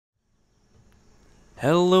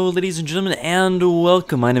Hello ladies and gentlemen, and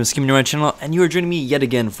welcome. My name is Skimm to my channel, and you are joining me yet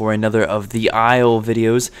again for another of the Isle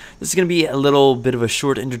videos. This is going to be a little bit of a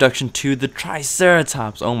short introduction to the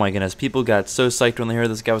Triceratops. Oh my goodness, people got so psyched when they heard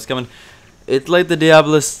this guy was coming. It's like the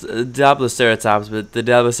Diabloceratops, but the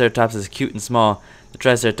Diabloceratops is cute and small. The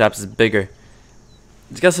Triceratops is bigger.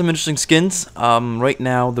 It's got some interesting skins. Right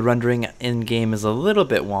now the rendering in-game is a little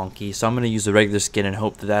bit wonky, so I'm going to use the regular skin and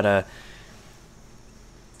hope that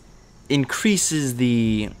increases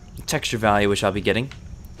the texture value which I'll be getting.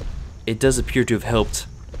 It does appear to have helped.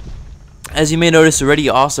 As you may notice already,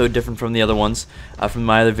 also different from the other ones, from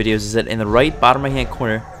my other videos, is that in the right bottom right hand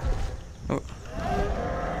corner,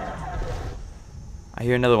 I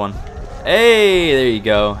hear another one. Hey, there you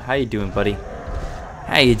go. How you doing, buddy?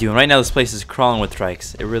 How you doing? Right now this place is crawling with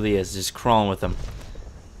trikes. It really is, just crawling with them.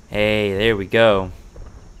 Hey, there we go.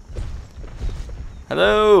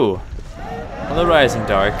 Hello. Hello, Rising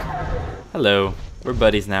Dark. Hello, we're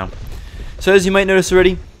buddies now. So as you might notice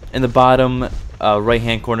already, in the bottom right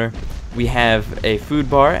hand corner we have a food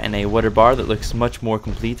bar and a water bar that looks much more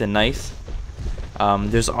complete and nice.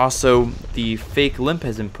 There's also the fake limp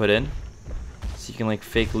has been put in, so you can like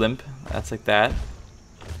fake limp, that's like that.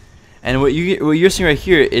 And what you're seeing right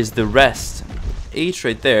here is the rest. H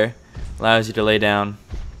right there allows you to lay down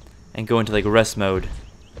and go into like rest mode.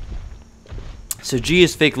 So G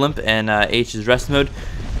is fake limp and H is rest mode.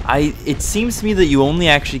 It seems to me that you only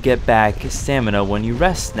actually get back stamina when you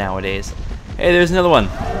rest nowadays. Hey, there's another one.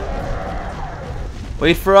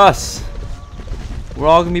 Wait for us. We're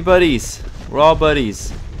all gonna be buddies. We're all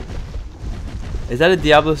buddies. Is that a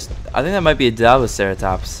Diablo? I think that might be a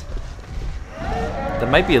Diabloceratops. That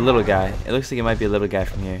might be a little guy. It looks like it might be a little guy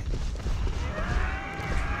from here.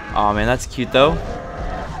 Oh man, that's cute though.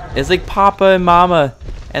 It's like Papa and Mama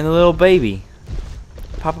and the little baby.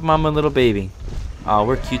 Papa, Mama, and little baby. Oh,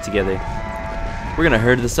 we're cute together. We're gonna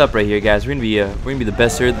herd this up right here, guys. We're gonna be the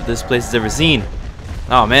best herd that this place has ever seen.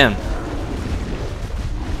 Oh man.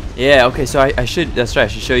 Yeah. Okay. So I should. That's right. I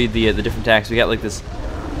should show you the different attacks. We got like this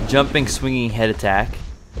jumping, swinging head attack,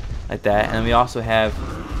 like that, and then we also have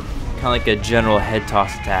kind of like a general head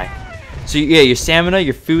toss attack. So yeah, your stamina,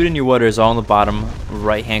 your food, and your water is all in the bottom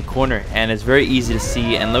right-hand corner, and it's very easy to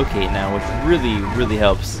see and locate now, which really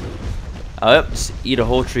helps. Just eat a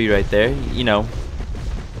whole tree right there. You know.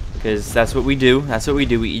 Because that's what we do. That's what we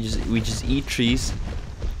do. We just eat trees.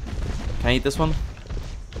 Can I eat this one?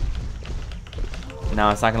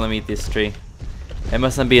 No, it's not gonna let me eat this tree. It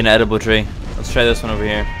must not be an edible tree. Let's try this one over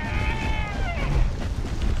here.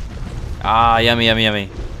 Ah, yummy, yummy,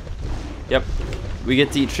 yummy. Yep, we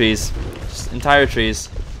get to eat trees, just entire trees.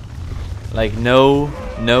 Like no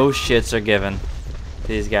shits are given to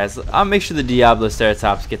these guys. I'll make sure the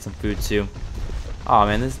Diabloceratops get some food too. Oh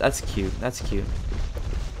man, that's cute. That's cute.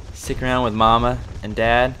 Stick around with Mama and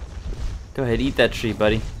Dad. Go ahead, eat that tree,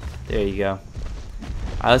 buddy. There you go.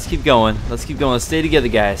 Alright, let's keep going. Let's keep going. Let's stay together,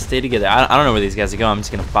 guys. Stay together. I don't know where these guys are going. I'm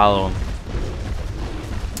just gonna follow them.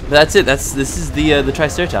 But that's it. This is the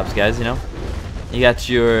Triceratops, guys. You know, you got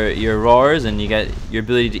your roars and you got your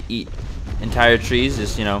ability to eat entire trees.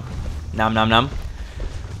 Just nom nom nom.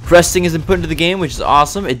 Resting has been put into the game, which is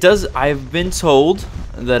awesome. It does. I've been told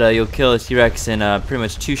that you'll kill a T-Rex in pretty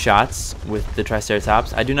much 2 shots with the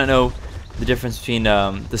Triceratops. I do not know the difference between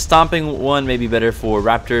the stomping one may be better for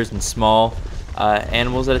raptors and small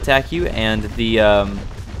animals that attack you, and the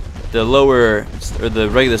lower or the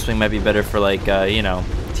regular swing might be better for like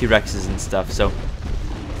T-Rexes and stuff. So,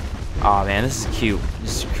 oh man, this is cute.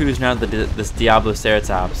 Just cruising around this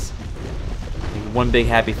Diabloceratops. Like one big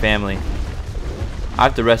happy family. I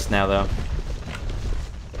have to rest now though.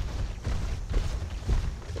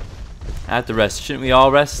 I have to rest. Shouldn't we all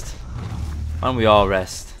rest? Why don't we all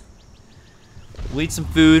rest? We'll eat some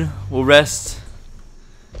food. We'll rest.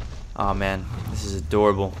 Oh man, this is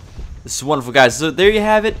adorable. This is wonderful, guys. So there you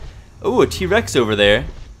have it. Oh, a T-Rex over there.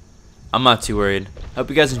 I'm not too worried. Hope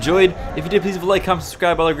you guys enjoyed. If you did, please leave a like, comment,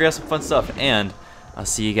 subscribe, all that great awesome fun stuff. And I'll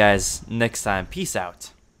see you guys next time. Peace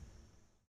out.